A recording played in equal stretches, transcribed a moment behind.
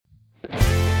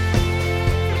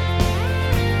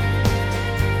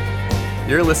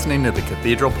You're listening to the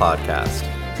Cathedral Podcast.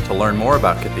 To learn more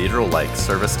about Cathedral, like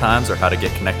service times or how to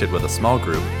get connected with a small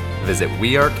group, visit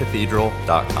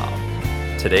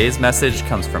wearecathedral.com. Today's message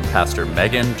comes from Pastor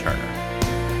Megan Turner.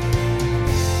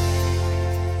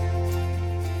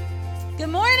 Good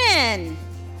morning.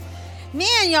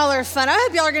 Man, y'all are fun. I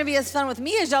hope y'all are going to be as fun with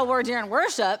me as y'all were during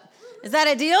worship. Is that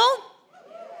a deal?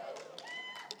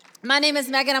 My name is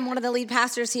Megan. I'm one of the lead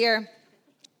pastors here.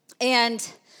 And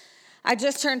I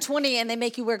just turned 20, and they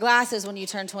make you wear glasses when you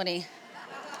turn 20.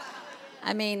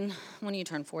 I mean, when you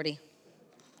turn 40.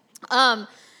 Oh,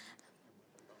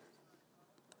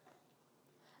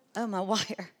 my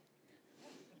wire.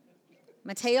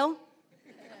 My tail?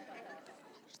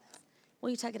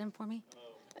 Will you tuck it in for me?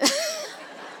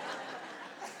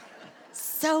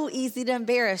 So easy to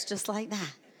embarrass, just like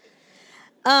that.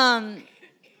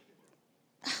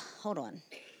 Hold on.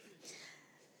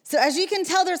 So as you can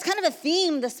tell, there's kind of a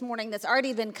theme this morning that's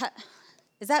already been cut.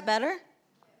 Is that better?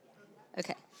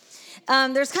 Okay.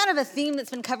 There's kind of a theme that's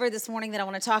been covered this morning that I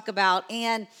want to talk about,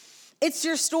 and it's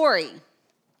your story.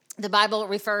 The Bible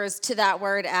refers to that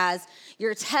word as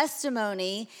your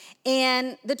testimony,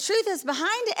 and the truth is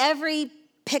behind every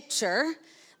picture,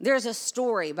 there's a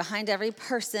story. Behind every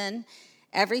person,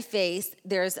 every face,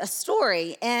 there's a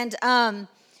story. And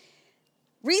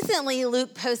recently,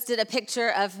 Luke posted a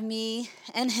picture of me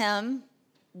and him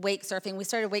wake surfing. We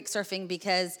started wake surfing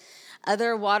because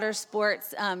other water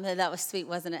sports, that was sweet,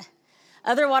 wasn't it?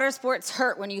 Other water sports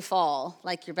hurt when you fall,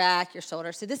 like your back, your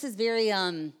shoulder. So this is very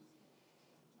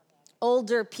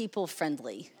older people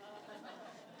friendly.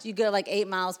 You go like 8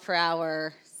 miles per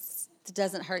hour. It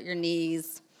doesn't hurt your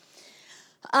knees.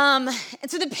 And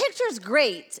so the picture's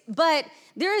great, but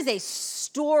there is a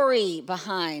story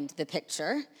behind the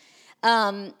picture.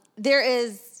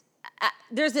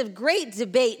 There's a great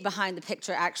debate behind the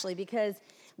picture, actually, because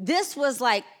this was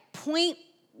like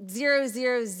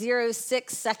 0.0006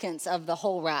 seconds of the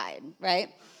whole ride, right?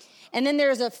 And then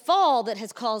there's a fall that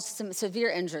has caused some severe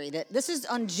injury. This is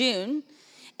on June,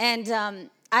 and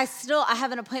I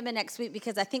have an appointment next week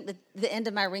because I think the end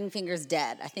of my ring finger is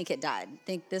dead. I think it died. I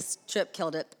think this trip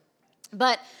killed it.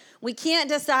 But we can't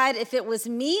decide if it was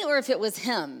me or if it was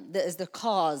him that is the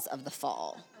cause of the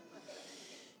fall.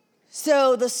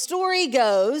 So the story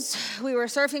goes, we were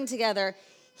surfing together.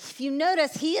 If you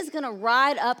notice, he is going to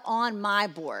ride up on my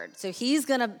board. So he's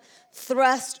going to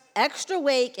thrust extra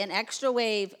wake and extra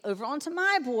wave over onto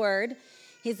my board.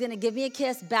 He's going to give me a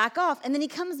kiss, back off, and then he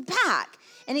comes back.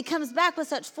 And he comes back with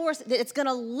such force that it's going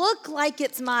to look like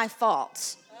it's my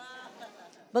fault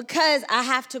because I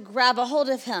have to grab a hold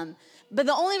of him. But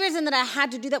the only reason that I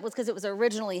had to do that was because it was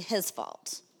originally his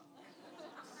fault.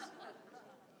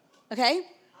 Okay?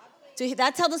 So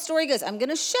that's how the story goes. I'm going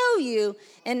to show you,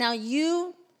 and now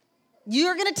you're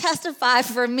going to testify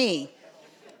for me.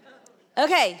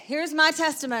 Okay, here's my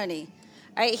testimony.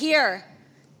 All right, here.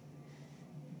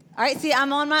 All right, see,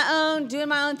 I'm on my own, doing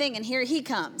my own thing, and here he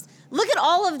comes. Look at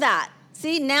all of that.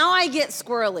 See, now I get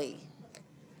squirrely,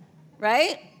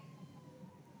 right?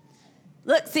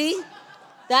 Look, see,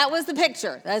 that was the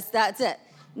picture. That's it.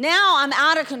 Now I'm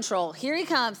out of control. Here he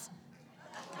comes.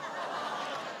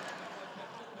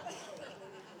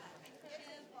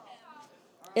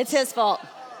 It's his fault.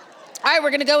 All right, we're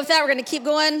going to go with that. We're going to keep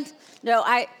going. No,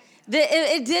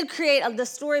 it did create, the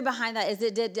story behind that is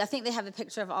I think they have a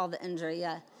picture of all the injury,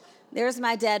 yeah. There's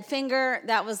my dead finger.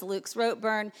 That was Luke's rope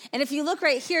burn. And if you look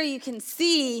right here, you can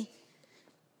see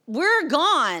we're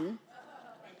gone,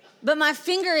 but my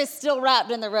finger is still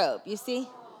wrapped in the rope, you see?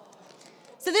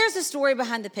 So there's the story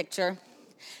behind the picture.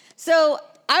 So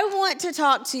I want to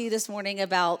talk to you this morning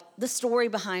about the story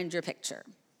behind your picture.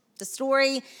 The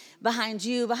story behind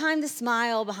you, behind the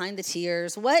smile, behind the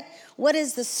tears. What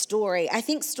is the story? I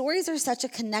think stories are such a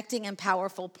connecting and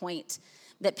powerful point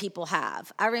that people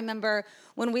have. I remember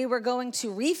when we were going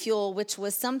to Refuel, which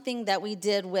was something that we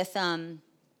did with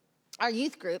our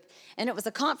youth group, and it was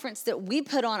a conference that we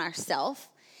put on ourselves.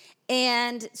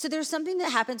 And so there's something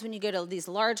that happens when you go to these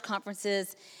large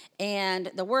conferences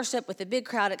and the worship with a big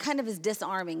crowd, it kind of is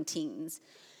disarming teens.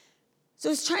 So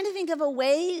I was trying to think of a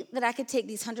way that I could take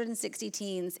these 160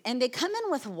 teens, and they come in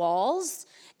with walls,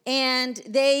 and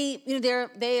they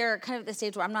are kind of at the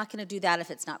stage where I'm not going to do that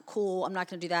if it's not cool. I'm not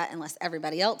going to do that unless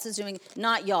everybody else is doing it.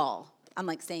 Not y'all. I'm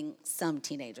like saying some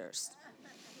teenagers.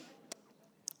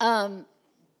 And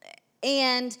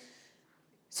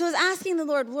so I was asking the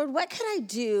Lord, what could I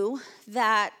do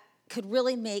that could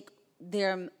really make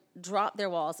them drop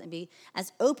their walls and be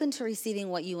as open to receiving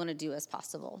what you want to do as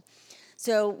possible?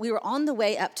 So we were on the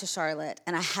way up to Charlotte,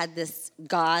 and I had this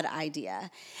God idea.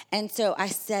 And so I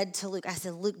said to Luke,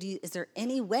 Luke, is there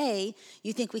any way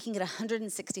you think we can get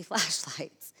 160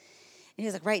 flashlights? And he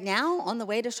was like, right now, on the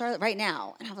way to Charlotte, right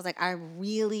now. And I was like, I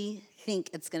really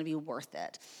think it's going to be worth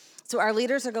it. So our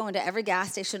leaders are going to every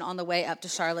gas station on the way up to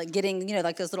Charlotte, getting,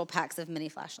 like those little packs of mini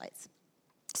flashlights.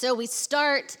 So we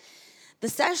start the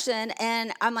session,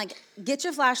 and I'm like, get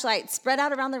your flashlight, spread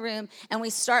out around the room, and we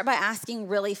start by asking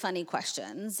really funny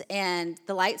questions. And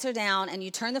the lights are down, and you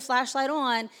turn the flashlight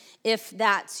on if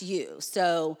that's you.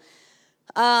 So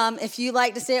if you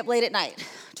like to stay up late at night,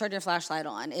 turn your flashlight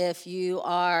on. If you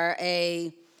are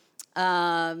a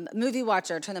movie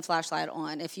watcher, turn the flashlight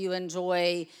on. If you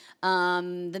enjoy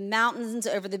the mountains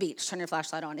over the beach, turn your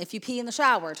flashlight on. If you pee in the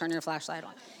shower, turn your flashlight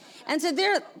on. And so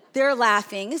they're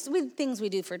laughing. It's things we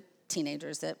do for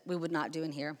teenagers that we would not do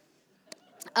in here.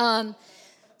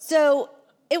 So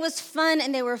it was fun,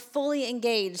 and they were fully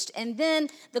engaged. And then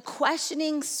the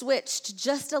questioning switched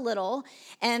just a little,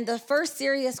 and the first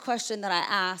serious question that I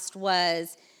asked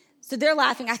was, so they're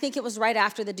laughing. I think it was right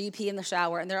after the DP in the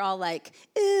shower, and they're all like,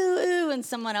 ooh, ooh, and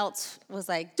someone else was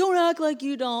like, don't act like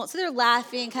you don't. So they're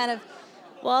laughing, kind of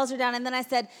walls are down. And then I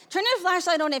said, turn your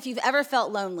flashlight on if you've ever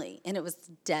felt lonely. And it was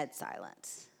dead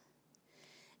silent.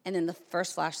 And then the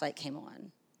first flashlight came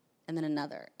on, and then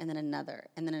another, and then another,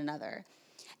 and then another.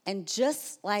 And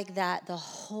just like that, the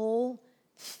whole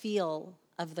feel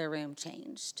of the room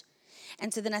changed.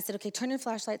 And so then I said, okay, turn your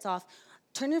flashlights off.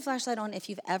 Turn your flashlight on if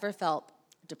you've ever felt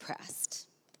depressed.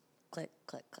 Click,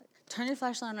 click, click. Turn your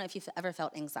flashlight on if you've ever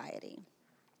felt anxiety.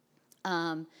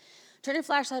 Turn your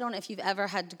flashlight on if you've ever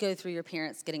had to go through your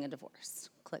parents getting a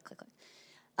divorce. Click, click,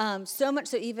 click. So much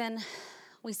so even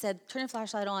we said, turn your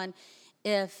flashlight on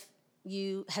if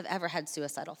you have ever had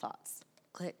suicidal thoughts.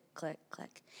 Click, click,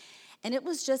 click. And it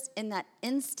was just in that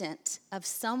instant of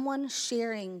someone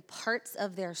sharing parts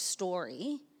of their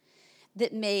story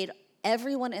that made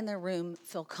everyone in the room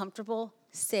feel comfortable,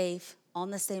 safe,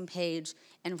 on the same page,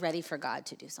 and ready for God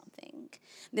to do something.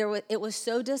 It was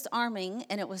so disarming,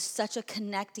 and it was such a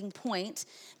connecting point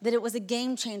that it was a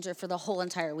game changer for the whole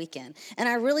entire weekend. And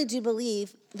I really do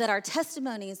believe that our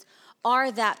testimonies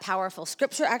are that powerful.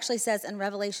 Scripture actually says in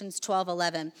Revelations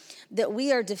 12:11 that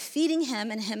we are defeating him,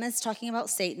 and him is talking about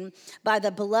Satan, by the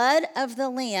blood of the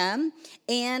Lamb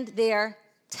and their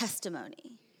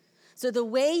testimony. So the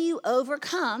way you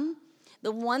overcome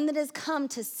the one that has come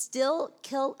to steal,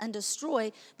 kill, and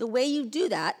destroy, the way you do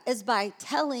that is by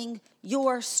telling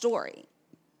your story.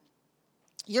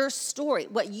 Your story,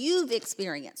 what you've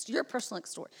experienced, your personal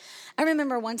story. I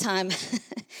remember one time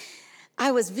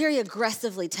I was very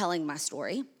aggressively telling my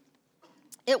story.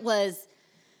 It was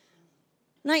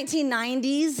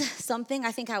 1990s something.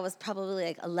 I think I was probably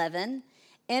like 11.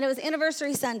 And it was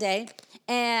Anniversary Sunday.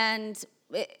 And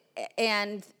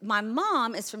my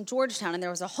mom is from Georgetown, and there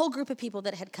was a whole group of people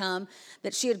that had come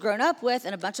that she had grown up with,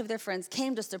 and a bunch of their friends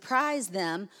came to surprise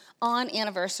them on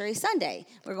Anniversary Sunday.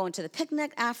 We're going to the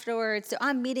picnic afterwards, so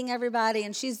I'm meeting everybody,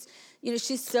 and she's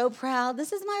so proud.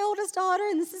 This is my oldest daughter,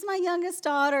 and this is my youngest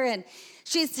daughter, and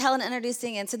she's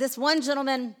introducing, and so this one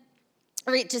gentleman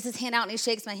reaches his hand out, and he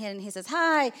shakes my hand, and he says,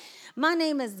 hi, my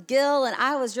name is Gil, and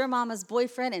I was your mama's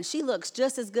boyfriend, and she looks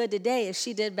just as good today as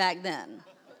she did back then.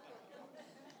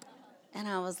 And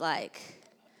I was like,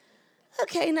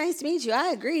 okay, nice to meet you. I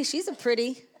agree. She's a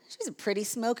pretty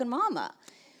smoking mama.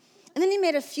 And then he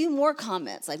made a few more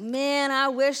comments like, man, I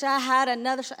wish I had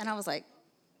another shot. And I was like,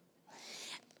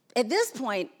 at this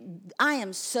point, I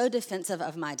am so defensive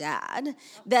of my dad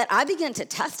that I began to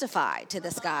testify to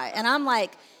this guy. And I'm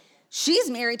like, she's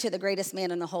married to the greatest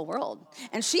man in the whole world.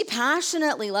 And she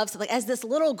passionately loves him. Like, as this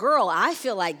little girl, I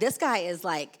feel like this guy is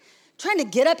like trying to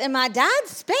get up in my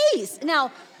dad's space.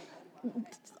 Now,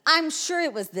 I'm sure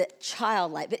it was the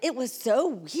childlike, but it was so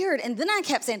weird. And then I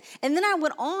kept saying, and then I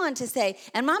went on to say,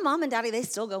 and my mom and daddy, they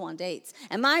still go on dates.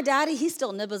 And my daddy, he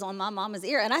still nibbles on my mama's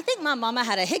ear. And I think my mama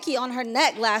had a hickey on her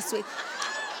neck last week.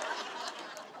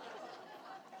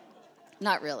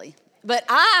 Not really. But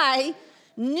I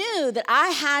knew that I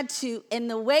had to, in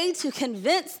the way to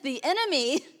convince the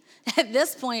enemy at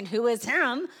this point, who is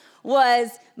him,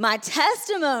 was my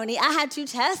testimony. I had to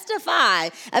testify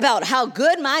about how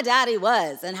good my daddy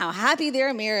was and how happy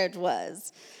their marriage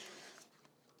was.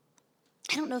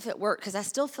 I don't know if it worked, because I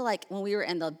still feel like when we were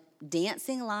in the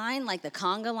dancing line, like the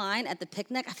conga line at the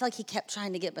picnic, I feel like he kept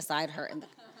trying to get beside her.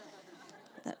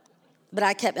 But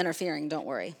I kept interfering, don't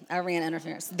worry. I ran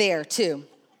interference there too.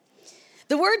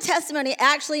 The word testimony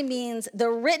actually means the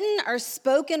written or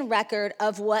spoken record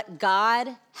of what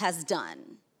God has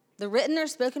done. The written or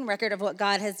spoken record of what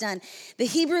God has done. The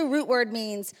Hebrew root word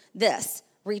means this: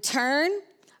 return,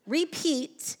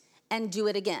 repeat, and do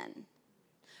it again.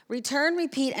 Return,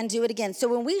 repeat, and do it again. So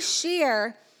when we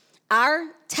share our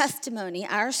testimony,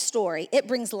 our story, it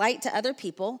brings light to other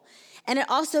people, and it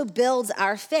also builds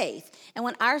our faith. And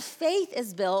when our faith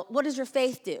is built, what does your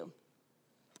faith do?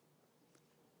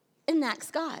 It enacts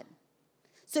God.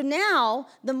 So now,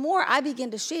 the more I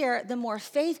begin to share, the more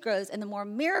faith grows and the more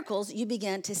miracles you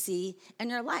begin to see in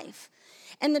your life.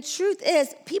 And the truth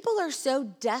is, people are so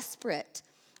desperate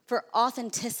for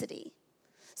authenticity.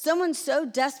 Someone's so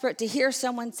desperate to hear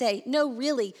someone say, no,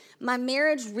 really, my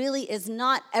marriage really is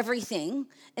not everything,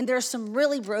 and there are some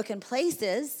really broken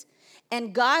places,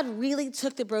 and God really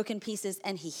took the broken pieces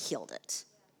and he healed it.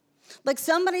 Like,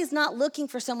 somebody's not looking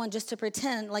for someone just to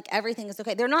pretend like everything is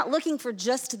okay. They're not looking for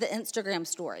just the Instagram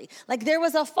story. Like, there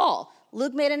was a fall.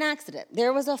 Luke made an accident.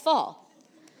 There was a fall.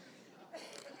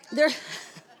 Let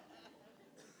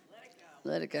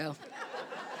it go.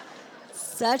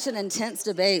 Such an intense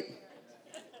debate.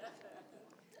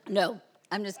 No,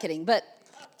 I'm just kidding. But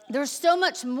there's so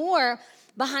much more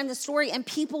behind the story, and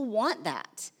people want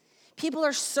that. People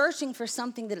are searching for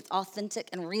something that is authentic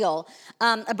and real.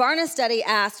 A Barna study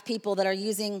asked people that are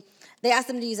they asked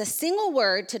them to use a single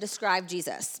word to describe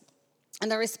Jesus.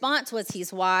 And the response was,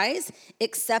 he's wise,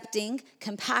 accepting,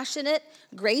 compassionate,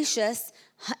 gracious,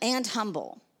 and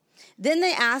humble. Then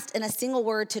they asked in a single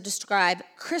word to describe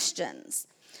Christians.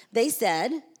 They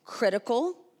said,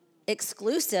 critical,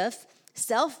 exclusive,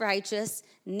 self-righteous,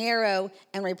 narrow,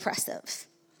 and repressive.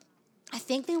 I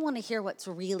think they want to hear what's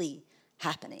really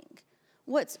happening.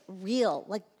 What's real,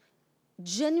 like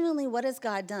genuinely what has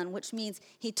God done, which means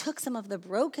he took some of the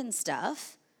broken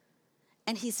stuff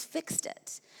and he's fixed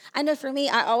it. I know for me,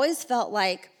 I always felt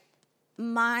like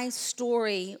my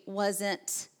story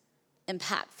wasn't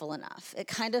impactful enough. It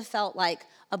kind of felt like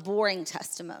a boring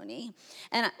testimony.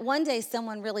 And one day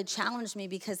someone really challenged me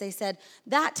because they said,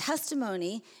 that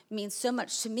testimony means so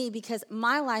much to me because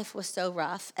my life was so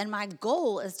rough and my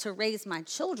goal is to raise my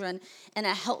children in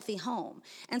a healthy home.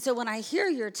 And so when I hear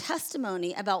your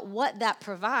testimony about what that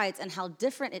provides and how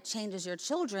different it changes your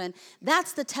children,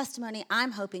 that's the testimony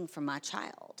I'm hoping for my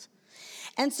child.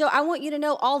 And so I want you to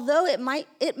know, although it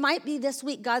might be this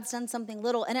week God's done something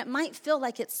little, and it might feel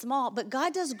like it's small, but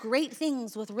God does great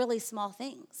things with really small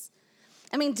things.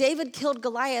 I mean, David killed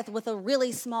Goliath with a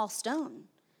really small stone.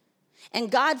 And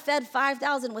God fed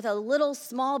 5,000 with a little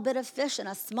small bit of fish and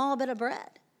a small bit of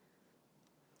bread.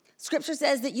 Scripture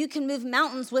says that you can move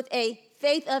mountains with a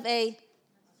faith of a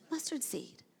mustard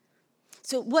seed.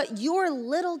 So what your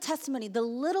little testimony, the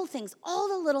little things, all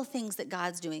the little things that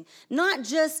God's doing, not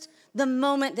just the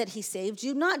moment that he saved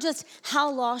you, not just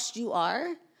how lost you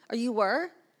are or you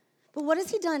were, but what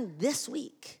has he done this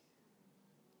week?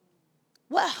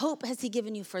 What hope has he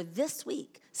given you for this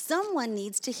week? Someone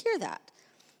needs to hear that.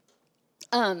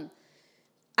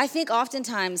 I think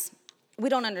oftentimes we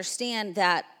don't understand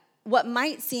that what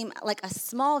might seem like a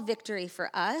small victory for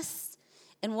us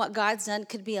and what God's done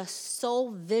could be a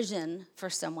soul vision for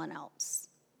someone else.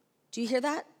 Do you hear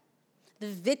that? The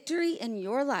victory in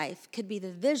your life could be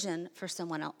the vision for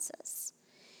someone else's.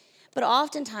 But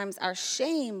oftentimes our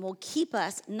shame will keep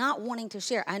us not wanting to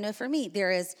share. I know for me, there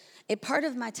is a part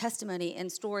of my testimony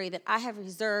and story that I have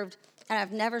reserved and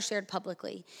I've never shared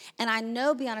publicly. And I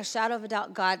know beyond a shadow of a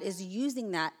doubt God is using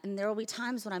that. And there will be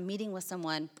times when I'm meeting with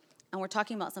someone and we're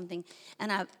talking about something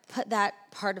and I put that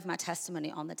part of my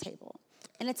testimony on the table.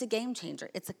 And it's a game changer.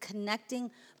 It's a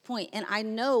connecting point. And I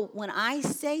know when I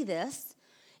say this,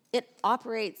 it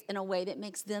operates in a way that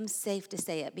makes them safe to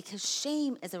say it because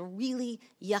shame is a really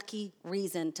yucky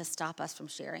reason to stop us from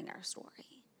sharing our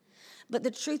story. But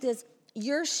the truth is,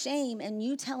 your shame and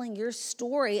you telling your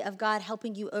story of God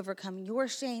helping you overcome your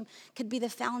shame could be the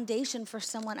foundation for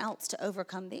someone else to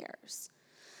overcome theirs.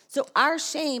 So our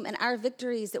shame and our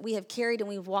victories that we have carried and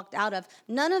we've walked out of,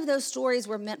 none of those stories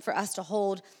were meant for us to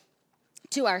hold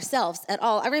to ourselves at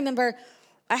all. I remember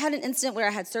I had an incident where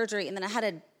I had surgery and then I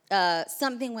had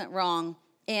something went wrong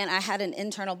and I had an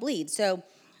internal bleed. So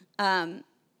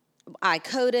I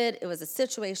coded, it was a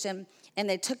situation, and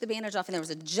they took the bandage off and there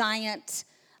was a giant,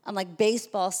 like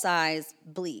baseball size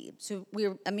bleed. So we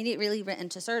immediately went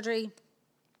into surgery,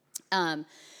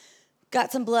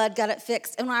 got some blood, got it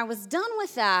fixed. And when I was done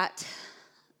with that,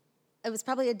 it was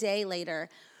probably a day later,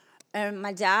 and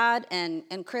my dad and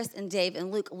Chris and Dave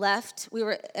and Luke left. We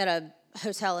were at a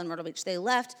hotel in Myrtle Beach. They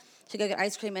left to go get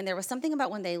ice cream, and there was something about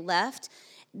when they left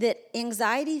that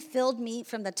anxiety filled me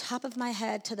from the top of my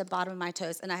head to the bottom of my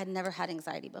toes, and I had never had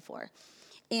anxiety before.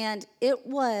 And it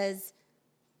was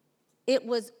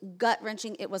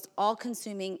gut-wrenching. It was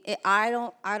all-consuming.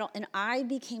 And I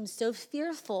became so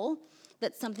fearful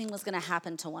that something was going to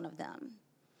happen to one of them.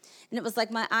 And it was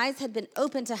like my eyes had been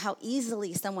open to how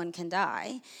easily someone can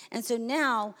die. And so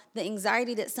now the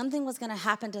anxiety that something was going to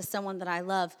happen to someone that I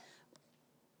love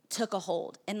took a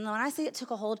hold. And when I say it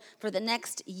took a hold, for the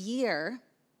next year,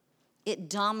 it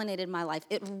dominated my life.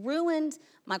 It ruined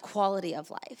my quality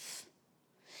of life.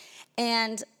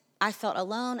 And I felt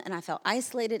alone and I felt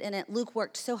isolated in it. Luke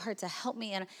worked so hard to help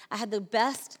me, and I had the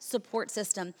best support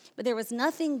system, but there was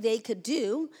nothing they could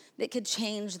do that could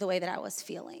change the way that I was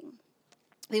feeling.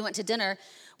 We went to dinner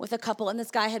with a couple, and this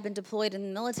guy had been deployed in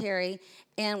the military,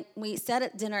 and we sat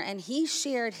at dinner, and he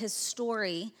shared his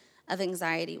story of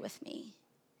anxiety with me,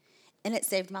 and it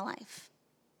saved my life.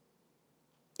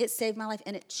 It saved my life,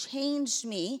 and it changed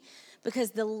me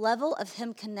because the level of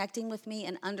him connecting with me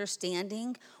and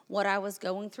understanding what I was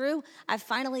going through, I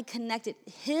finally connected.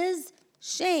 His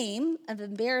shame of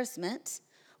embarrassment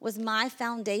was my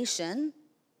foundation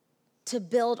to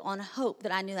build on hope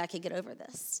that I knew that I could get over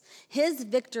this. His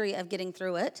victory of getting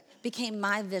through it became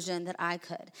my vision that I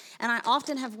could. And I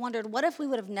often have wondered, what if we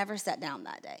would have never sat down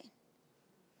that day?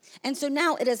 And so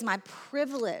now it is my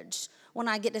privilege when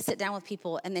I get to sit down with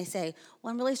people and they say,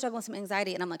 well, I'm really struggling with some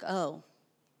anxiety. And I'm like, oh,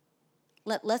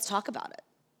 let's talk about it.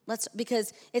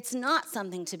 Because it's not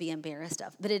something to be embarrassed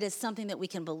of, but it is something that we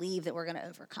can believe that we're going to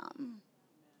overcome.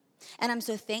 And I'm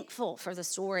so thankful for the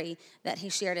story that he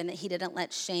shared and that he didn't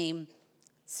let shame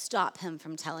stop him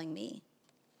from telling me.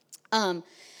 I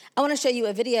want to show you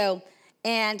a video,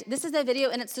 and this is a video,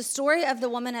 and it's the story of the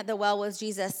woman at the well with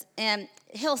Jesus. And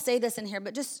he'll say this in here,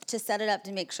 but just to set it up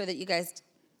to make sure that you guys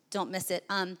don't miss it.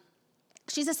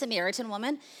 She's a Samaritan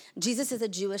woman. Jesus is a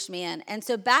Jewish man. And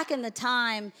so back in the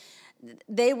time,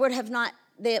 they would have not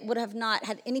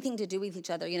had anything to do with each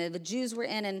other. You know, the Jews were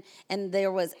in, and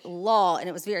there was law, and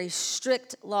it was very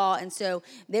strict law, and so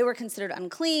they were considered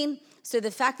unclean. So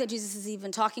the fact that Jesus is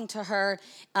even talking to her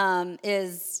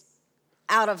is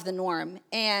out of the norm.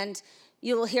 And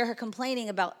you will hear her complaining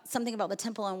about something about the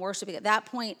temple and worshiping. At that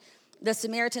point, the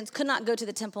Samaritans could not go to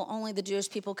the temple, only the Jewish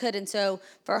people could. And so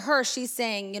for her, she's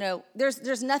saying, you know,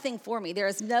 there's nothing for me. There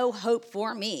is no hope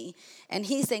for me. And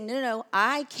he's saying, no,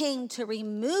 I came to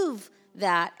remove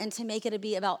that and to make it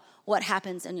be about what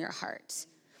happens in your heart.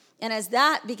 And as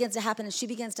that begins to happen and she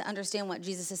begins to understand what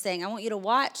Jesus is saying, I want you to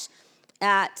watch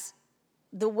at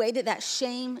the way that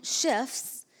shame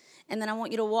shifts, and then I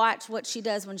want you to watch what she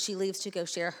does when she leaves to go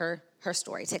share her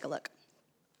story. Take a look.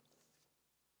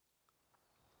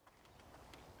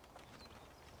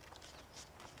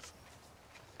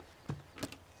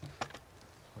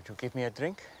 Would you give me a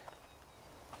drink?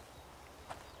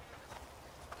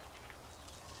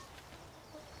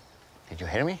 Did you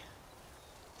hear me?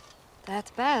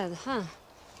 That bad, huh?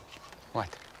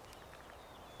 What?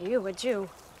 You, a Jew,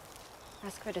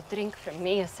 ask for a drink from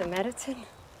me, a Samaritan,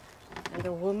 and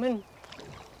a woman.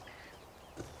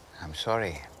 I'm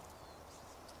sorry.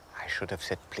 I should have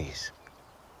said please.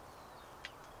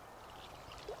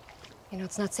 You know,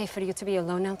 it's not safe for you to be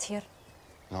alone out here.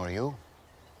 Nor you.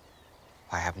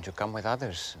 Why haven't you come with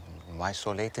others? Why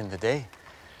so late in the day?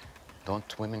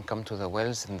 Don't women come to the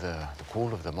wells in the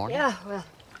cool of the morning? Yeah, well,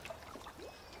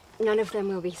 none of them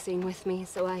will be seen with me,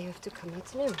 so I have to come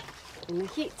out now, in the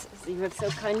heat, as you have so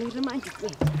kindly reminded me.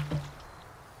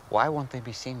 Why won't they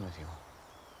be seen with you?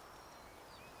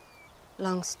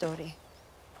 Long story.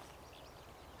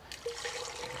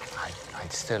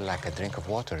 I'd still like a drink of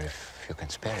water if you can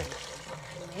spare it.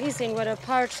 Amazing what a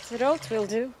parched throat will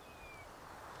do.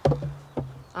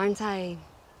 Aren't I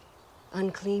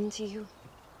unclean to you?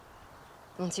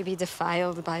 Won't you be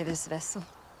defiled by this vessel?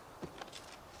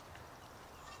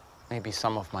 Maybe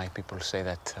some of my people say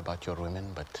that about your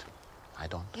women, but I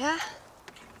don't. Yeah?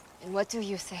 And what do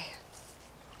you say?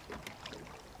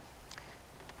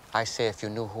 I say if you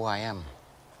knew who I am,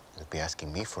 you'd be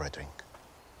asking me for a drink.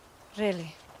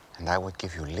 Really? And I would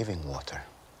give you living water.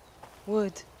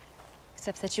 Would.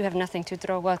 Except that you have nothing to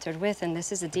draw water with, and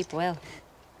this is a deep well.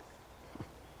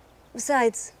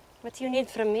 Besides, what do you need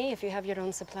from me if you have your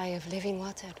own supply of living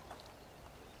water?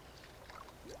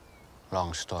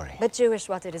 Long story. But Jewish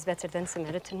water is better than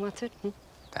Samaritan water.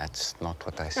 That's not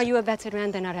what I said. Are you a better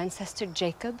man than our ancestor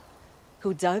Jacob,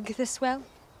 who dug this well?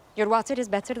 Your water is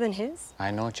better than his?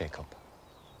 I know Jacob.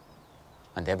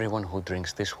 And everyone who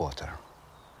drinks this water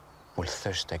will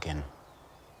thirst again.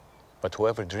 But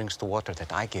whoever drinks the water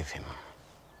that I give him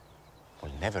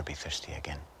will never be thirsty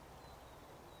again.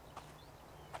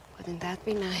 Wouldn't that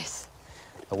be nice?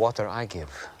 The water I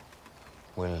give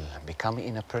will become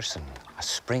in a person a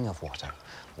spring of water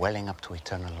welling up to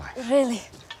eternal life. Really?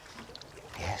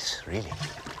 Yes, really.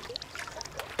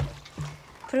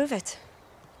 Prove it.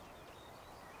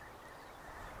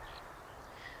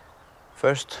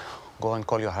 First, go and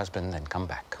call your husband and come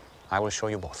back. I will show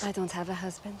you both. I don't have a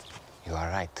husband. You are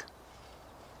right.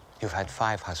 You've had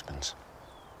 5 husbands.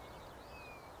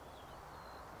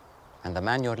 And the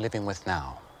man you're living with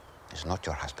now is not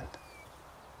your husband.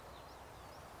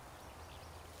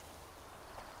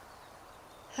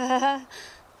 Oh,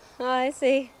 I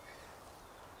see.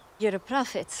 You're a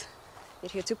prophet.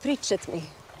 You're here to preach at me.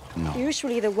 No.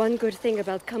 Usually the one good thing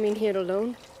about coming here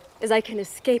alone is I can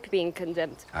escape being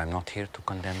condemned. I'm not here to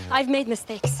condemn you. I've made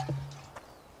mistakes.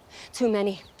 Too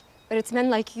many. But it's men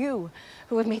like you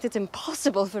who have made it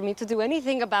impossible for me to do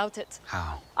anything about it.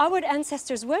 How? Our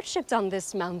ancestors worshipped on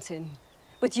this mountain.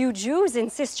 But you Jews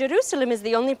insist Jerusalem is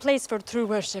the only place for true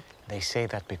worship. They say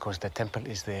that because the temple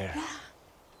is there.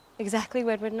 Exactly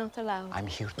where we're not allowed. I'm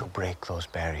here to break those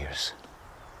barriers.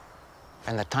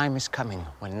 And the time is coming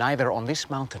when neither on this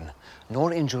mountain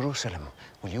nor in Jerusalem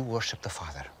will you worship the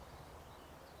Father.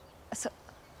 So,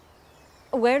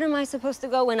 where am I supposed to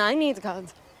go when I need God?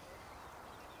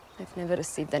 I've never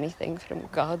received anything from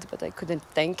God, but I couldn't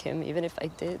thank him even if I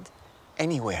did.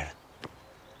 Anywhere.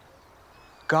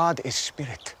 God is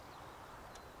spirit.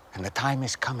 And the time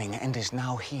is coming and is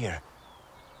now here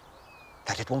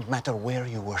that it won't matter where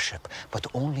you worship, but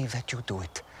only that you do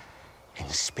it in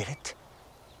spirit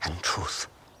and truth.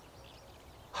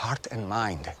 Heart and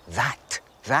mind, that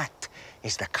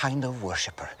is the kind of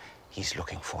worshiper he's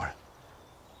looking for.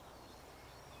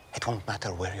 It won't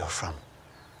matter where you're from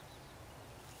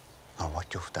or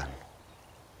what you've done.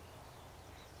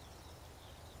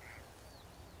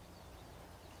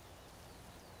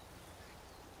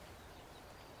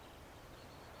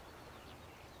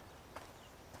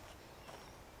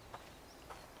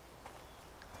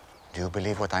 Do you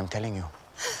believe what I'm telling you?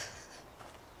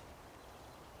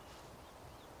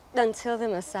 Until the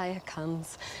Messiah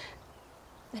comes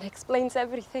and explains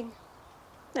everything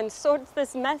and sorts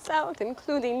this mess out,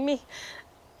 including me,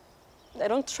 I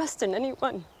don't trust in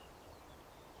anyone.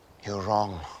 You're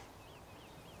wrong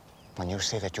when you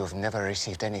say that you've never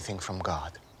received anything from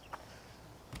God.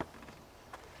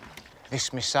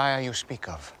 This Messiah you speak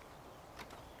of,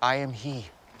 I am he.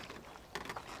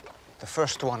 The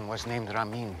first one was named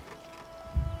Ramin.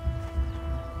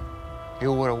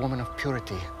 You were a woman of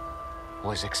purity who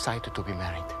was excited to be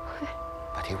married.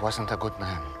 But he wasn't a good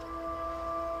man.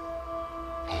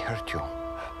 He hurt you.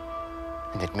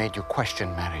 And it made you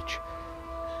question marriage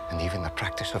and even the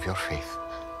practice of your faith.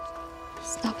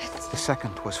 Stop it. The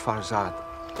second was Farzad.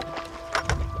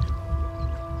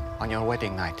 On your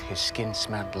wedding night, his skin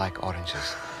smelled like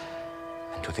oranges.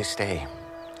 And to this day,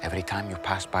 every time you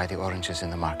pass by the oranges in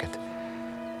the market,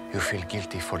 you feel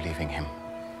guilty for leaving him.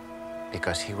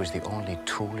 Because he was the only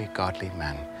truly godly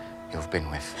man you've been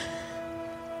with.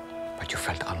 But you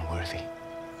felt unworthy.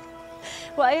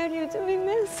 Why are you doing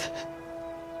this?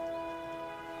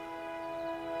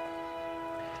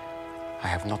 I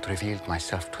have not revealed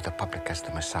myself to the public as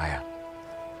the Messiah.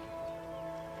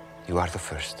 You are the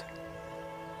first.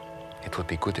 It would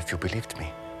be good if you believed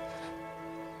me.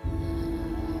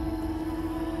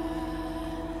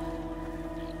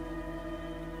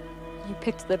 You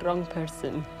picked the wrong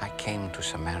person. I came to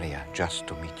Samaria just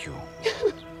to meet you.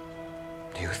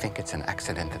 Do you think it's an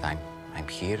accident that I'm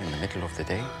here in the middle of the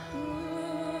day?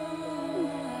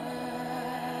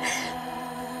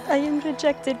 I am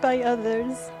rejected by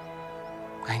others.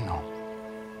 I know.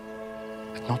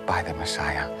 But not by the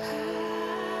Messiah.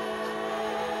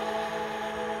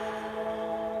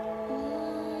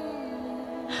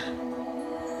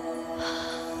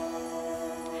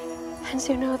 And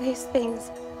you know these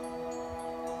things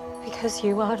because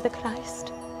you are the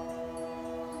Christ.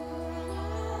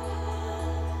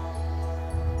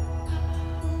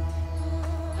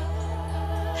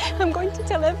 I'm going to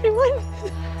tell everyone.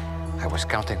 I was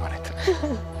counting on it.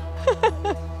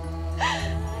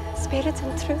 Spirit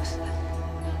and truth.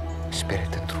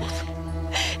 Spirit and truth.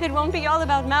 It won't be all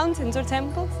about mountains or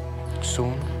temples.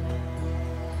 Soon,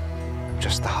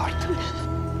 just the heart.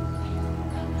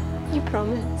 You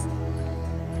promise.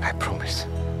 I promise.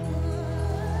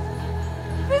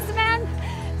 This man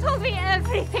told me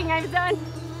everything I've done.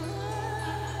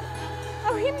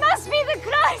 Oh, he must be the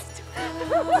Christ!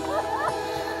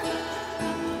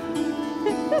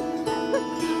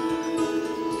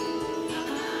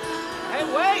 Hey,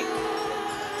 wait!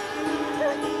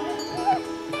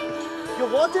 Your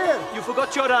water! You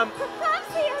forgot your,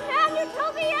 Fancy, you man! You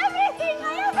told me everything I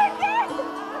ever did!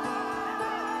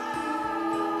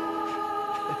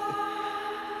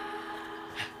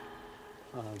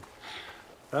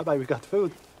 Rabbi, we got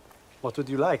food. What would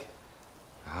you like?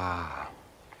 I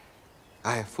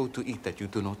have food to eat that you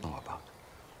do not know about.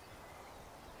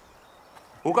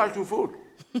 Who got you food?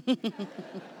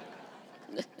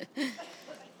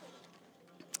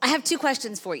 I have two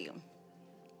questions for you.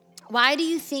 Why do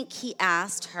you think he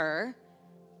asked her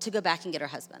to go back and get her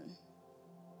husband?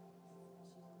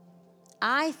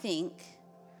 I think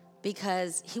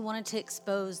because he wanted to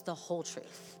expose the whole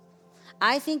truth.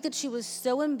 I think that she was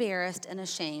so embarrassed and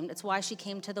ashamed. It's why she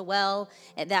came to the well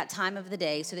at that time of the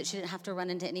day, so that she didn't have to run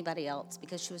into anybody else,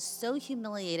 because she was so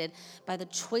humiliated by the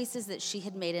choices that she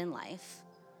had made in life.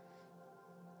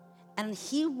 And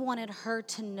he wanted her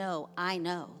to know, I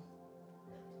know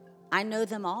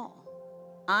them all.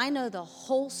 I know the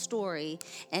whole story,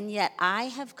 and yet I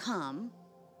have come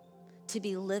to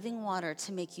be living water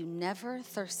to make you never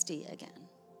thirsty again.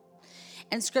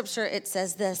 In Scripture, it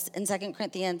says this in 2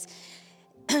 Corinthians,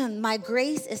 my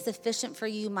grace is sufficient for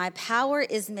you. My power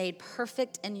is made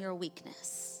perfect in your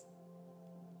weakness.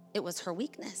 It was her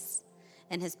weakness,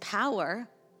 and his power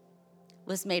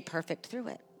was made perfect through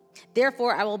it.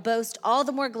 Therefore, I will boast all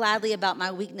the more gladly about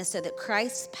my weakness, so that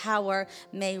Christ's power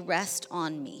may rest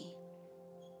on me.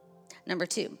 Number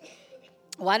 2,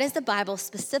 why does the Bible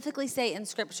specifically say in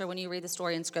Scripture, when you read the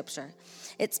story in Scripture,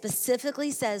 it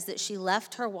specifically says that she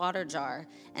left her water jar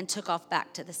and took off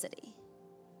back to the city?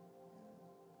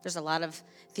 There's a lot of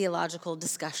theological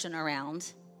discussion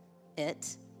around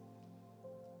it.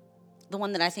 The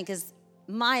one that I think is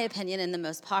my opinion and the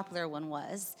most popular one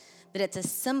was that it's a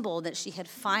symbol that she had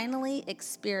finally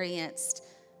experienced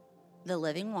the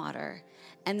living water,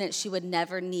 and that she would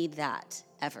never need that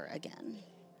ever again.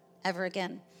 Ever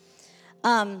again.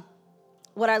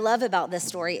 What I love about this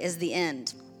story is the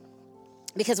end.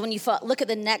 Because when you look at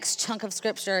the next chunk of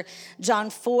Scripture, John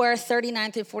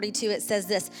 4:39-42, it says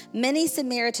this: many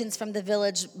Samaritans from the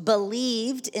village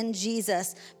believed in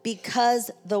Jesus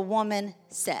because the woman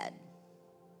said.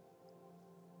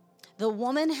 The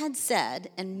woman had said,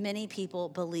 and many people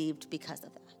believed because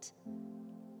of that.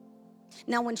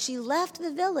 Now, when she left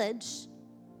the village,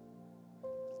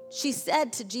 she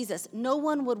said to Jesus, no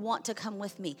one would want to come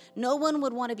with me. No one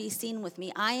would want to be seen with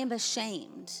me. I am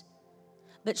ashamed.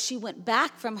 But she went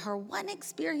back from her one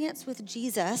experience with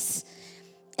Jesus,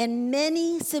 and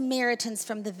many Samaritans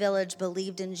from the village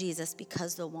believed in Jesus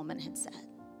because the woman had said.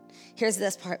 Here's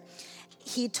this part.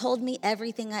 He told me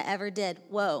everything I ever did.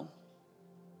 Whoa.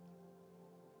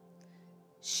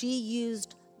 She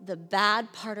used the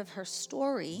bad part of her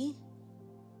story,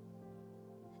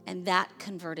 and that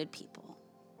converted people.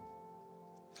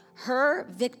 Her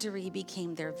victory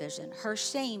became their vision. Her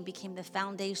shame became the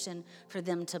foundation for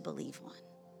them to believe one.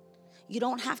 You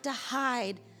don't have to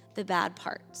hide the bad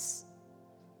parts.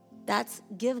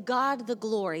 Give God the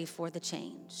glory for the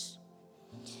change.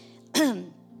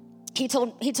 He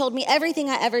told me everything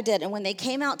I ever did. And when they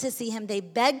came out to see him, they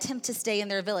begged him to stay in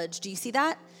their village. Do you see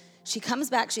that? She comes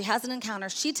back, she has an encounter.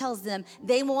 She tells them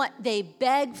they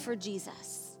beg for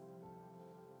Jesus.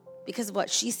 Because of what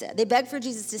she said. They begged for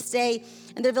Jesus to stay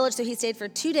in their village, so he stayed for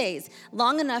 2 days,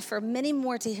 long enough for many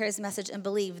more to hear his message and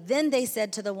believe. Then they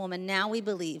said to the woman, now we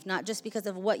believe, not just because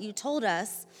of what you told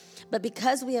us, but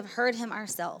because we have heard him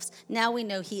ourselves. Now we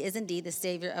know he is indeed the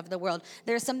Savior of the world.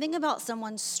 There's something about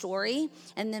someone's story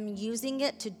and them using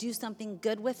it to do something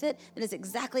good with it that is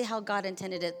exactly how God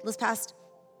intended it. Last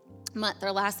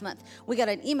month, we got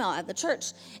an email at the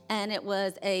church, and it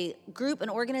was an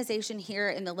organization here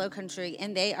in the Low Country,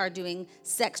 and they are doing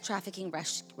sex trafficking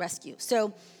rescue.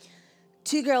 So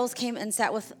 2 girls came and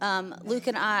sat with Luke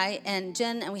and I and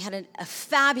Jen, and we had a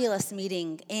fabulous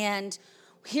meeting. And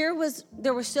there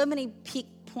were so many peak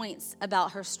points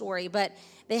about her story, but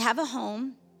they have a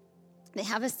home, they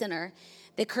have a center.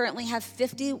 They currently have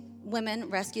 50 women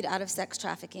rescued out of sex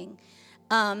trafficking.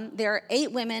 There are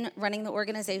 8 women running the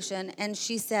organization, and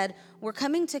she said, we're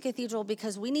coming to Cathedral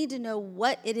because we need to know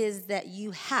what it is that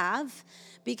you have,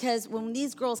 because when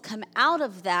these girls come out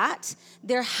of that,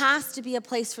 there has to be a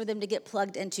place for them to get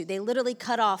plugged into. They literally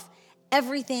cut off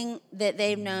everything that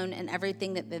they've known and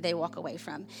everything that they walk away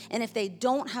from. And if they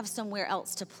don't have somewhere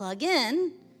else to plug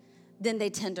in, then they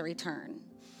tend to return.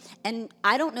 And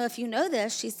I don't know if you know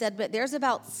this, she said, but there's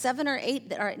about 7 or 8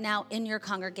 that are now in your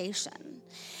congregation.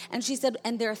 And she said,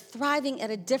 and they're thriving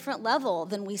at a different level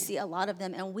than we see a lot of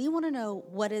them. And we want to know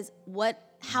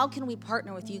how can we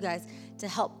partner with you guys to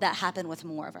help that happen with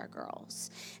more of our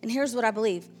girls? And here's what I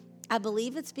believe. I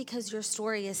believe it's because your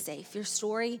story is safe. Your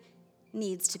story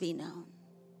needs to be known.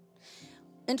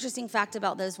 Interesting fact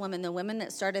about those women, the women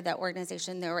that started that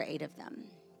organization, there were 8 of them.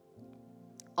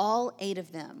 All 8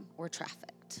 of them were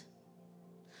trafficked.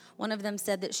 One of them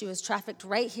said that she was trafficked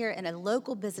right here in a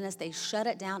local business. They shut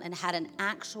it down and had an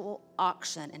actual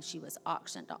auction, and she was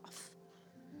auctioned off.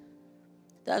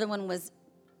 The other one was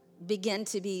began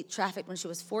to be trafficked when she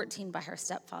was 14 by her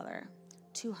stepfather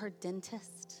to her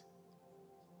dentist.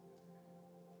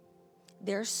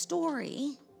 Their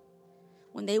story,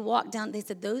 when they walked down, they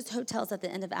said those hotels at the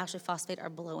end of Ashley Phosphate are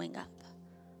blowing up.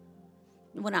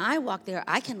 When I walk there,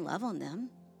 I can love on them.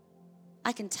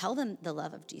 I can tell them the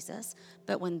love of Jesus.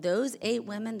 But when those 8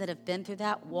 women that have been through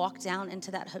that walk down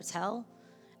into that hotel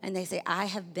and they say, I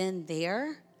have been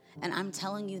there and I'm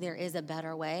telling you there is a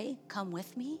better way, come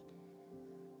with me.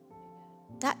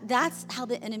 That's how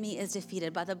the enemy is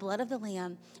defeated, by the blood of the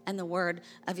Lamb and the word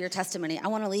of your testimony. I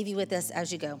want to leave you with this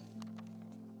as you go.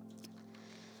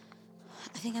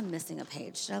 I think I'm missing a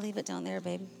page. Should I leave it down there,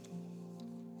 babe?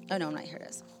 Oh, no, I'm not. Here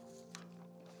it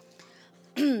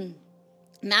is.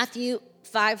 Matthew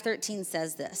 5:13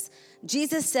 says this.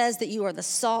 Jesus says that you are the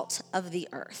salt of the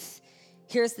earth.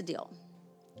 Here's the deal.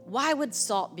 Why would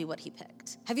salt be what he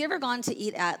picked? Have you ever gone to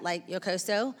eat at like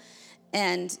Yokoso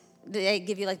and they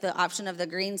give you like the option of the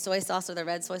green soy sauce or the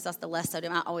red soy sauce, the less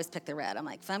sodium? I always pick the red. I'm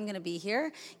like, if I'm going to be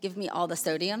here, give me all the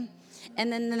sodium.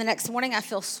 And then the next morning I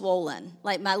feel swollen.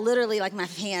 Like my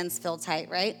hands feel tight,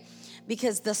 right?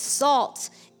 Because the salt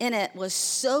in it was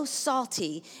so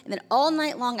salty. And then all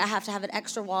night long I have to have an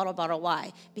extra water bottle.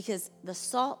 Why? Because the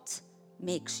salt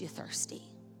makes you thirsty.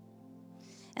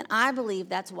 And I believe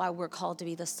that's why we're called to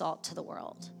be the salt to the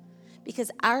world. Because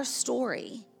our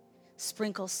story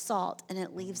sprinkles salt and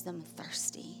it leaves them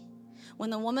thirsty. When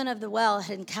the woman of the well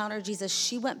had encountered Jesus,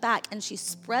 she went back and she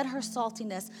spread her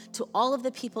saltiness to all of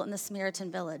the people in the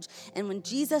Samaritan village. And when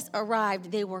Jesus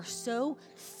arrived, they were so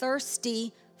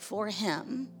thirsty for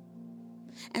him.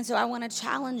 And so I want to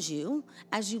challenge you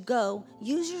as you go,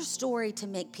 use your story to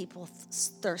make people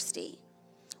thirsty.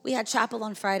 We had chapel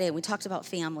on Friday and we talked about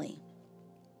family.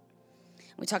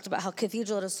 We talked about how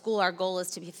Cathedral at a School, our goal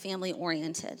is to be family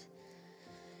oriented.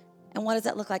 And what does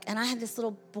that look like? And I had this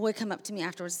little boy come up to me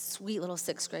afterwards, sweet little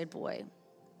 6th grade boy.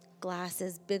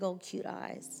 Glasses, big old cute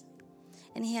eyes.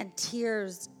 And he had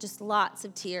tears, just lots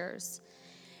of tears.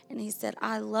 And he said,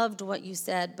 I loved what you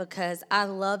said because I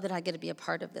love that I get to be a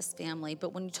part of this family.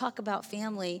 But when you talk about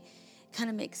family, it kind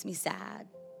of makes me sad.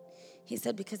 He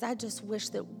said, because I just wish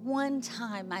that one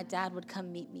time my dad would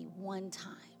come meet me one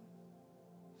time.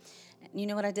 And you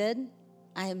know what I did?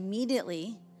 I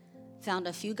immediately found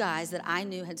a few guys that I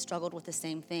knew had struggled with the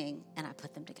same thing, and I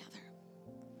put them together.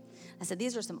 I said,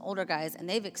 these are some older guys, and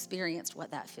they've experienced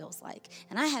what that feels like.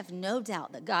 And I have no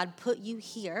doubt that God put you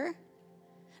here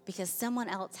because someone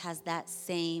else has that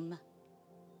same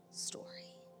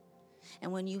story.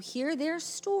 And when you hear their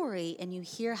story and you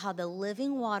hear how the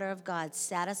living water of God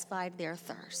satisfied their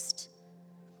thirst,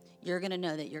 you're going to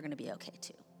know that you're going to be okay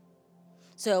too.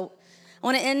 So I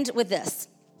want to end with this.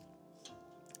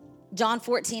 John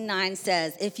 14:9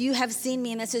 says, if you have seen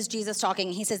me, and this is Jesus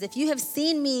talking, he says, if you have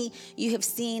seen me, you have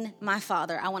seen my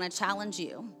Father. I want to challenge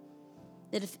you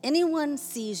that if anyone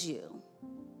sees you,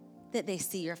 that they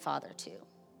see your Father too.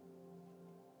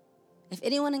 If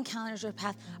anyone encounters your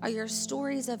path, are your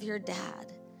stories of your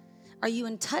dad? Are you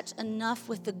in touch enough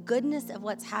with the goodness of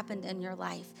what's happened in your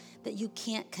life that you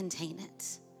can't contain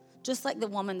it? Just like the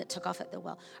woman that took off at the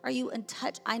well. Are you in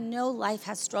touch? I know life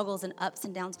has struggles and ups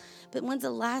and downs, but when's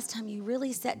the last time you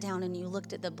really sat down and you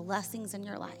looked at the blessings in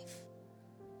your life?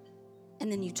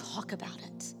 And then you talk about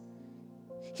it.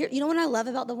 Here, you know what I love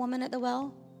about the woman at the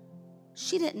well?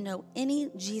 She didn't know any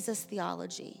Jesus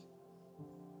theology.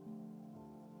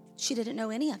 She didn't know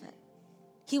any of it.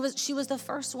 She was the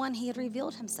first one he had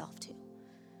revealed himself to.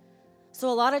 So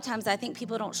a lot of times I think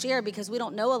people don't share because we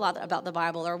don't know a lot about the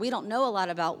Bible or we don't know a lot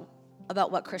about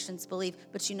what Christians believe,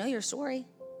 but you know your story.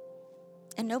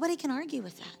 And nobody can argue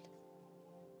with that.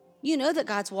 You know that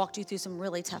God's walked you through some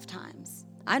really tough times.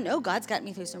 I know God's got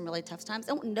me through some really tough times.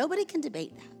 Nobody can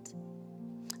debate that.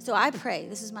 So I pray,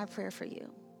 this is my prayer for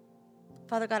you.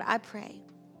 Father God, I pray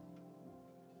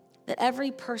that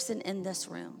every person in this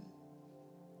room,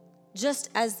 just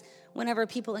as whenever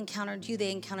people encountered you,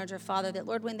 they encountered your Father, that,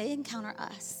 Lord, when they encounter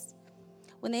us,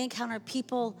 when they encounter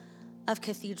people of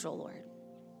Cathedral, Lord,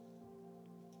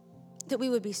 that we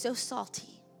would be so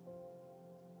salty,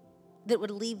 that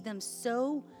would leave them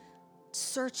so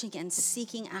searching and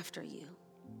seeking after you.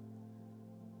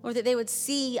 Or that they would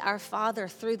see our Father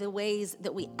through the ways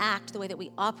that we act, the way that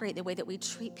we operate, the way that we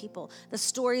treat people, the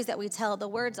stories that we tell, the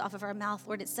words off of our mouth.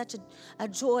 Lord, it's such a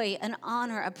joy, an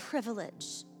honor, a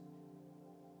privilege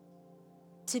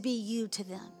to be you to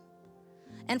them.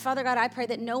 And Father God, I pray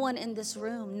that no one in this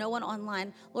room, no one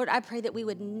online, Lord, I pray that we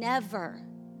would never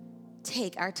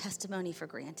take our testimony for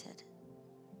granted.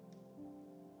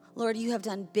 Lord, you have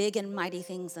done big and mighty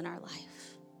things in our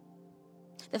life.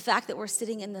 The fact that we're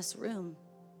sitting in this room,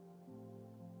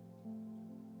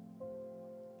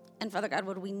 And Father God,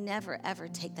 would we never, ever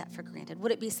take that for granted?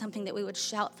 Would it be something that we would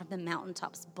shout from the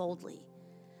mountaintops boldly?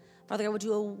 Father God, would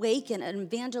you awaken an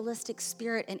evangelistic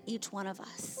spirit in each one of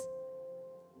us?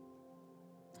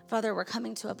 Father, we're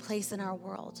coming to a place in our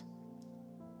world.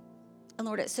 And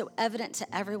Lord, it's so evident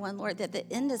to everyone, Lord, that the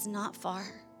end is not far.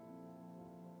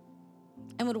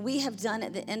 And would we have done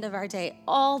at the end of our day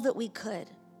all that we could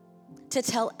to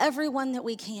tell everyone that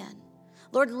we can?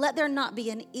 Lord, let there not be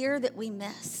an ear that we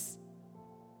miss.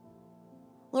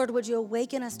 Lord, would you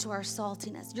awaken us to our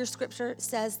saltiness? Your scripture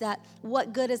says that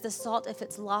what good is the salt if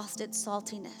it's lost its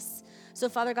saltiness? So,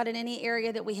 Father God, in any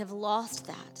area that we have lost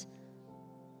that,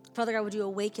 Father God, would you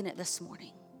awaken it this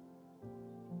morning?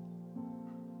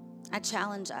 I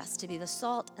challenge us to be the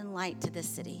salt and light to this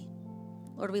city.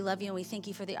 Lord, we love you and we thank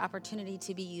you for the opportunity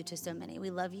to be you to so many. We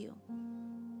love you.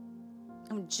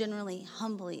 I'm genuinely,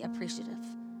 humbly appreciative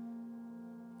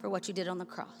for what you did on the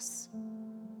cross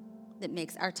that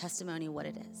makes our testimony what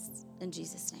it is. In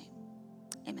Jesus' name,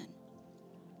 amen.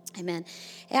 Amen.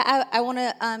 Yeah, I want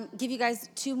to give you guys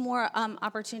two more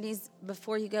opportunities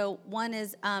before you go. One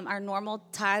is our normal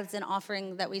tithes and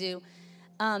offering that we do.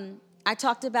 I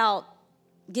talked about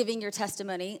giving your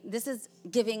testimony. This is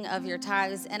giving of your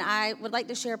tithes, and I would like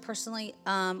to share personally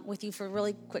with you for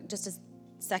really quick, just a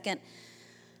second.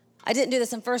 I didn't do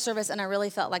this in first service, and I really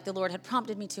felt like the Lord had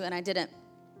prompted me to, and I didn't.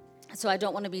 So I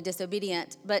don't want to be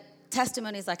disobedient, but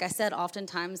testimonies, like I said,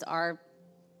 oftentimes are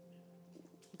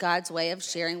God's way of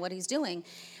sharing what he's doing.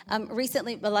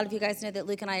 Recently, a lot of you guys know that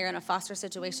Luke and I are in a foster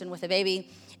situation with a baby,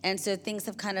 and so things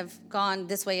have kind of gone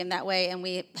this way and that way, and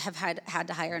we have had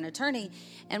to hire an attorney.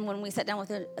 And when we sat down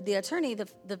with the attorney,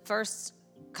 the first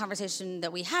conversation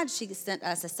that we had, she sent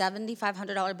us a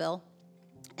 $7,500 bill,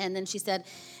 and then she said,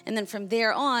 and then from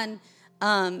there on,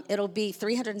 it'll be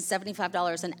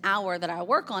 $375 an hour that I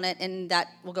work on it, and that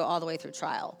will go all the way through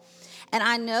trial. And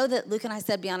I know that Luke and I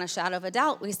said beyond a shadow of a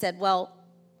doubt, we said, well,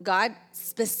 God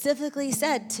specifically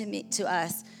said to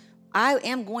us, I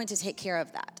am going to take care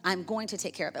of that. I'm going to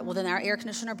take care of it. Well, then our air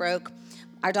conditioner broke.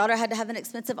 Our daughter had to have an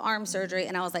expensive arm surgery,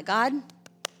 and I was like, God,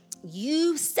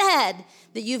 you said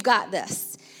that you've got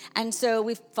this. And so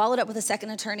we followed up with a second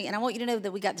attorney, and I want you to know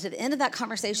that we got to the end of that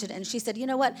conversation, and she said, you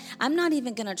know what? I'm not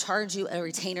even going to charge you a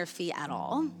retainer fee at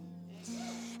all.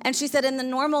 And she said, in the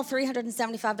normal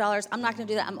 $375, I'm not going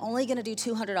to do that. I'm only going to do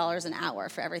 $200 an hour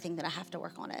for everything that I have to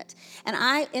work on it. And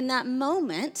in that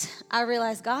moment, I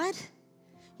realized, God,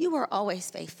 you are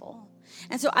always faithful.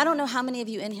 And so I don't know how many of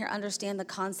you in here understand the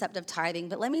concept of tithing,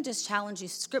 but let me just challenge you.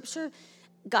 Scripture,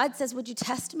 God says, would you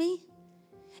test me?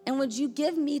 And would you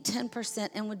give me 10%?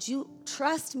 And would you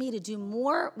trust me to do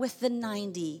more with the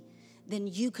 90 than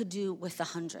you could do with the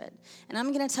 100? And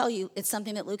I'm going to tell you, it's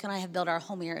something that Luke and I have built our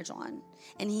whole marriage on.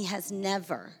 And he has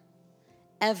never,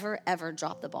 ever, ever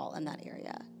dropped the ball in that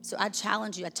area. So I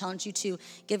challenge you to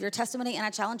give your testimony, and I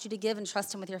challenge you to give and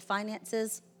trust him with your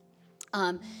finances.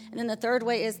 And then the third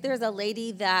way is there's a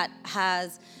lady that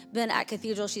has been at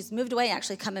Cathedral. She's moved away,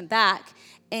 actually coming back.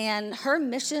 And her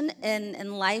mission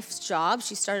in life's job,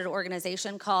 she started an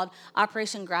organization called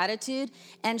Operation Gratitude,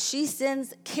 and she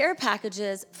sends care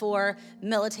packages for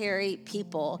military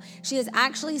people. She has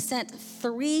actually sent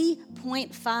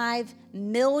 3.5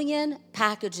 million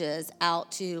packages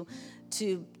out to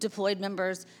deployed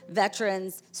members,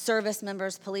 veterans, service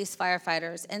members, police,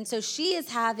 firefighters. And so she is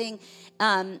having,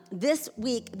 this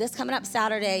coming up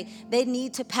Saturday, they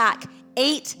need to pack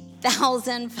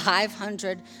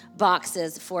 8,500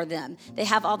 boxes for them. They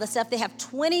have all the stuff. They have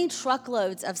 20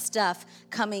 truckloads of stuff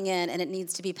coming in, and it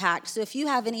needs to be packed. So if you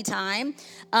have any time,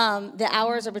 the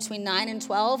hours are between 9 and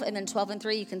 12, and then 12 and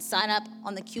 3, you can sign up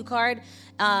on the Q card.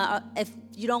 If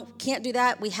you can't do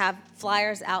that, we have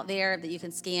flyers out there that you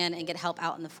can scan and get help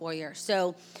out in the foyer.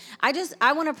 So I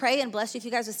want to pray and bless you. If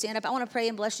you guys would stand up, I want to pray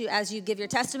and bless you as you give your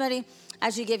testimony,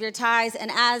 as you give your tithes,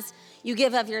 and as you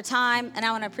give of your time, and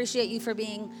I want to appreciate you for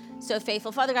being so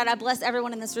faithful. Father God, I bless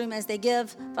everyone in this room as they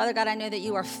give. Father God, I know that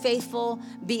you are faithful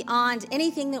beyond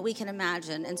anything that we can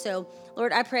imagine. And so,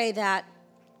 Lord, I pray that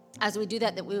as we do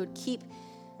that we would keep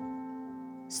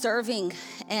serving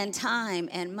and time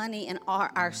and money and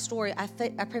our story. I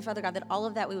pray, Father God, that all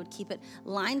of that we would keep it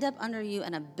lined up under you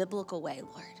in a biblical way,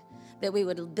 Lord. That we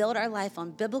would build our life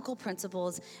on biblical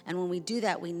principles. And when we do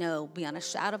that, we know beyond a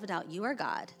shadow of a doubt, you are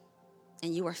God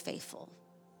and you are faithful.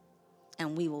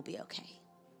 And we will be okay.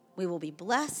 We will be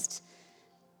blessed,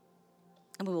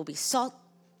 and we will be salt,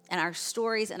 and our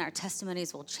stories and our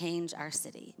testimonies will change our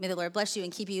city. May the Lord bless you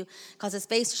and keep you, cause his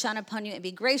face to shine upon you and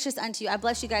be gracious unto you. I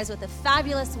bless you guys with a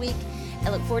fabulous week. I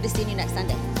look forward to seeing you next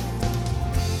Sunday.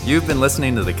 You've been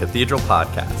listening to the Cathedral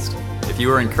Podcast. If you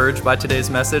were encouraged by today's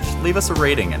message, leave us a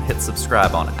rating and hit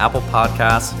subscribe on Apple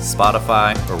Podcasts,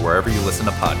 Spotify, or wherever you listen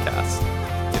to podcasts.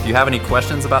 If you have any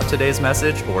questions about today's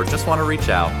message or just want to reach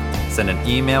out, send an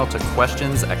email to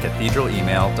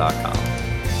questions@cathedralemail.com.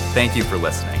 Thank you for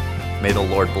listening. May the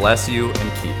Lord bless you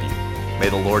and keep you. May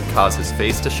the Lord cause his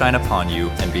face to shine upon you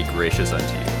and be gracious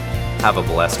unto you. Have a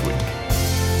blessed week.